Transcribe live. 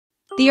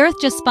The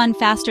Earth just spun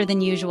faster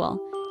than usual,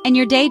 and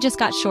your day just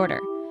got shorter,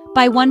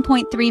 by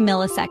 1.3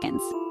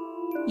 milliseconds.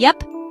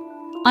 Yep.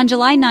 On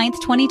July 9th,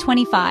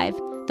 2025,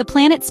 the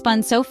planet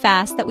spun so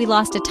fast that we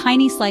lost a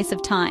tiny slice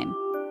of time.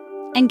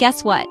 And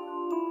guess what?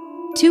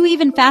 2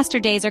 even faster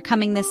days are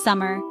coming this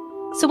summer.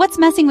 So what's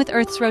messing with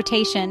Earth's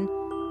rotation?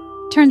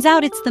 Turns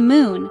out it's the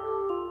moon.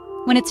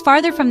 When it's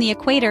farther from the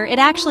equator, it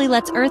actually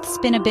lets Earth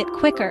spin a bit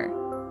quicker.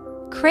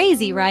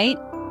 Crazy, right?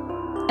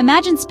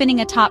 Imagine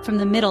spinning a top from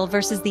the middle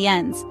versus the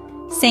ends.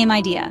 Same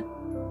idea.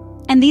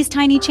 And these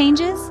tiny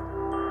changes?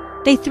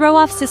 They throw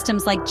off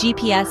systems like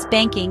GPS,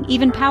 banking,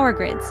 even power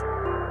grids.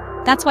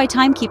 That's why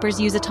timekeepers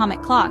use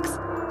atomic clocks.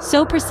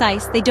 So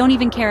precise, they don't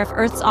even care if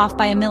Earth's off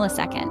by a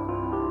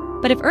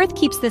millisecond. But if Earth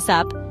keeps this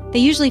up, they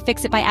usually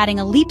fix it by adding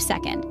a leap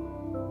second.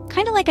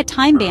 Kind of like a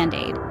time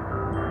band-aid.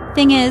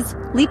 Thing is,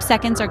 leap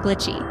seconds are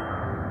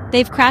glitchy.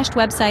 They've crashed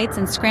websites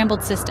and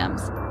scrambled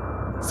systems.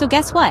 So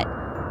guess what?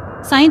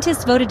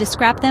 Scientists voted to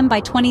scrap them by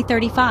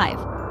 2035.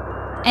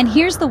 And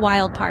here's the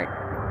wild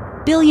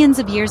part. Billions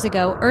of years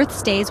ago,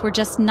 Earth's days were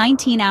just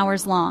 19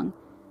 hours long.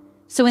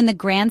 So in the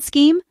grand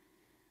scheme,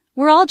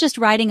 we're all just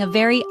riding a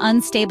very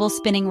unstable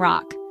spinning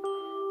rock.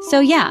 So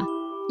yeah,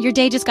 your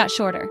day just got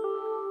shorter.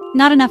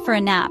 Not enough for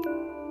a nap,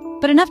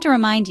 but enough to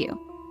remind you,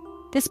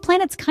 this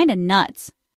planet's kinda nuts.